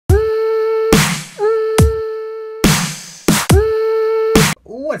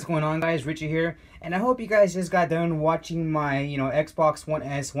What's going on, guys? Richie here, and I hope you guys just got done watching my, Xbox One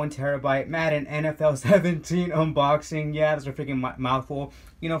S 1TB Madden NFL 17 unboxing. Yeah, that's a freaking mouthful.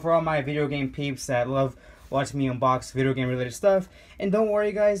 For all my video game peeps that love watching me unbox video game related stuff. And don't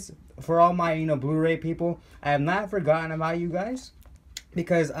worry, guys, for all my, Blu-ray people, I have not forgotten about you guys.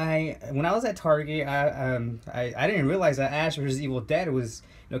 Because when I was at Target, I didn't realize that Ash vs. Evil Dead was,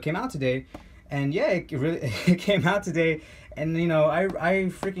 came out today. And yeah, it came out today. And I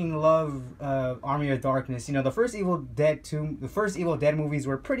freaking love Army of Darkness. The first Evil Dead movies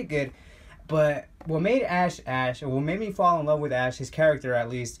were pretty good, but what made Ash, or what made me fall in love with Ash, his character at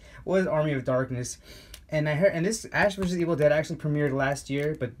least, was Army of Darkness. And this Ash vs. Evil Dead actually premiered last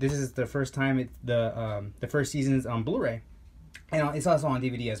year, but this is the first time the first season is on Blu-ray, and it's also on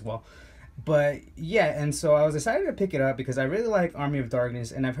DVD as well. But yeah, and so I was excited to pick it up because I really like Army of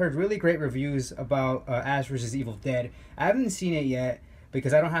Darkness, and I've heard really great reviews about Ash vs. Evil Dead. I haven't seen it yet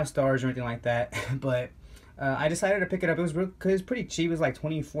because I don't have stars or anything like that, but I decided to pick it up. It was pretty cheap. It was like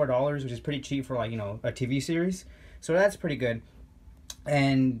 $24, which is pretty cheap for like, a TV series. So that's pretty good.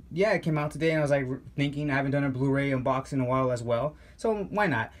 And yeah, it came out today, and I was like thinking I haven't done a Blu-ray unboxing in a while as well, so why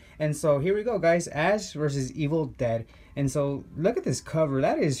not? And so here we go, guys. Ash vs. Evil Dead. And so look at this cover.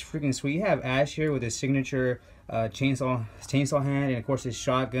 That is freaking sweet. You have Ash here with his signature chainsaw hand, and of course his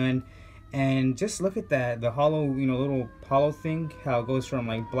shotgun. And just look at that, the hollow, little hollow thing, how it goes from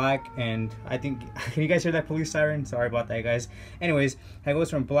like black, and I think, can you guys hear that police siren? Sorry about that, guys. Anyways, how it goes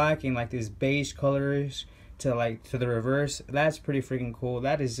from black and like this beige colors to the reverse. That's pretty freaking cool.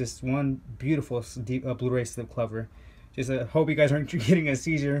 That is just one beautiful Blu-ray slip cover. Just hope you guys aren't getting a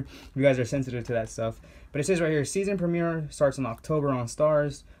seizure if you guys are sensitive to that stuff. But it says right here, season premiere starts in October on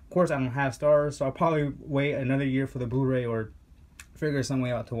Stars. Of course, I don't have Stars, so I'll probably wait another year for the Blu-ray or figure some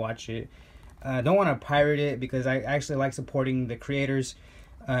way out to watch it. Don't want to pirate it because I actually like supporting the creators.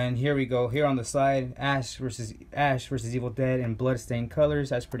 And here we go. Here on the side, Ash vs. Evil Dead in bloodstained colors.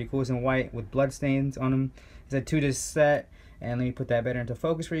 That's pretty cool. It's in white with bloodstains on them. It's a 2-disc set. And let me put that better into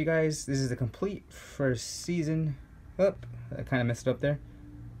focus for you guys. This is the complete first season. Oh, I kind of messed it up there.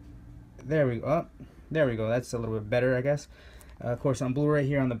 There we go. Oh, there we go. That's a little bit better, I guess. Of course, on Blu-ray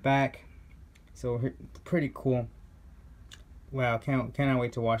here on the back. So here, pretty cool. Wow, cannot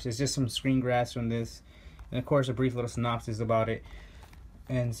wait to watch this. Just some screen grabs from this, and of course a brief little synopsis about it.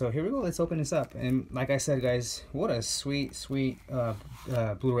 And so here we go. Let's open this up. And like I said, guys, what a sweet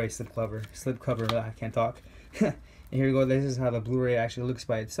Blu-ray slip cover. I can't talk. And here we go. This is how the Blu-ray actually looks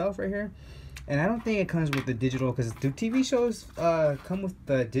by itself right here. And I don't think it comes with the digital, because do TV shows come with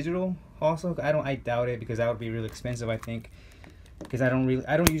the digital also? I doubt it, because that would be really expensive, I think. Because I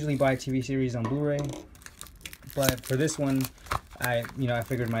don't usually buy TV series on Blu-ray. But for this one, I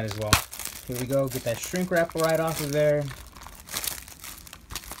figured might as well. Here we go. Get that shrink wrap right off of there.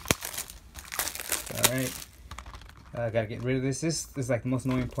 All right. Gotta get rid of this. This is like the most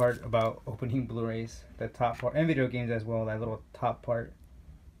annoying part about opening Blu-rays. The top part, and video games as well. That little top part.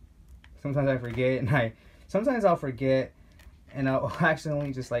 Sometimes I forget, and sometimes I'll forget, and I'll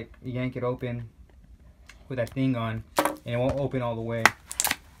accidentally just like yank it open with that thing on, and it won't open all the way.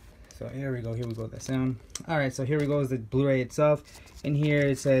 So here we go. Here we go. That sound. All right. So here we go. Is the Blu-ray itself. In here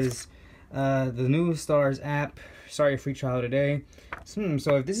it says the new Stars app. Sorry, free trial today.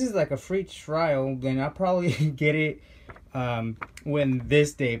 So if this is like a free trial, then I'll probably get it when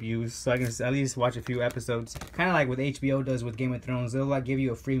this debuts, so I can at least watch a few episodes. Kind of like what HBO does with Game of Thrones. They'll like give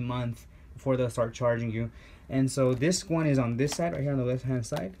you a free month before they'll start charging you. And so this one is on this side, right here on the left hand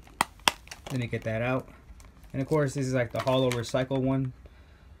side. Let me get that out. And of course, this is like the hollow recycle one.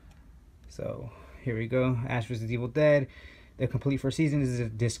 So here we go. Ash vs. Evil Dead. The complete first season. This is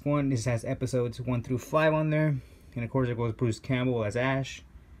disc 1. This has episodes 1 through 5 on there. And of course, it goes Bruce Campbell as Ash.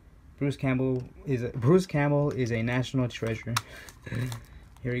 Bruce Campbell is a national treasure.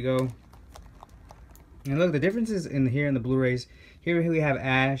 Here we go. And look, the differences in the Blu-rays. Here we have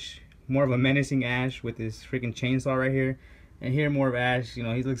Ash, more of a menacing Ash with his freaking chainsaw right here. And here more of Ash, he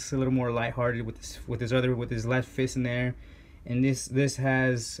looks a little more lighthearted with his left fist in there. And this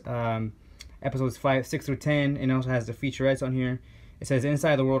has episodes 5, 6 through 10, and also has the featurettes on here. It says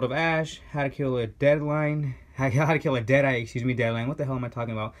Inside the World of Ash, How to Kill a Deadline. How to Kill a Deadeye, Deadline. What the hell am I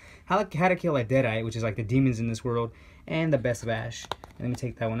talking about? How to Kill a Deadeye, which is like the demons in this world, and The Best of Ash. And let me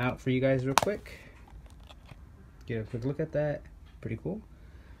take that one out for you guys real quick. Get a quick look at that. Pretty cool.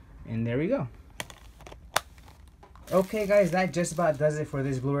 And there we go. Okay, guys, that just about does it for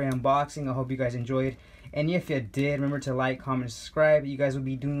this Blu-ray unboxing. I hope you guys enjoyed. And if you did, remember to like, comment, subscribe. You guys will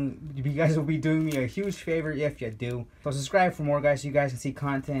be doing me a huge favor if you do. So subscribe for more, guys, so you guys can see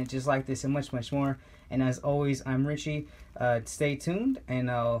content just like this and much, much more. And as always, I'm Richie. Stay tuned,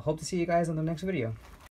 and I'll hope to see you guys on the next video.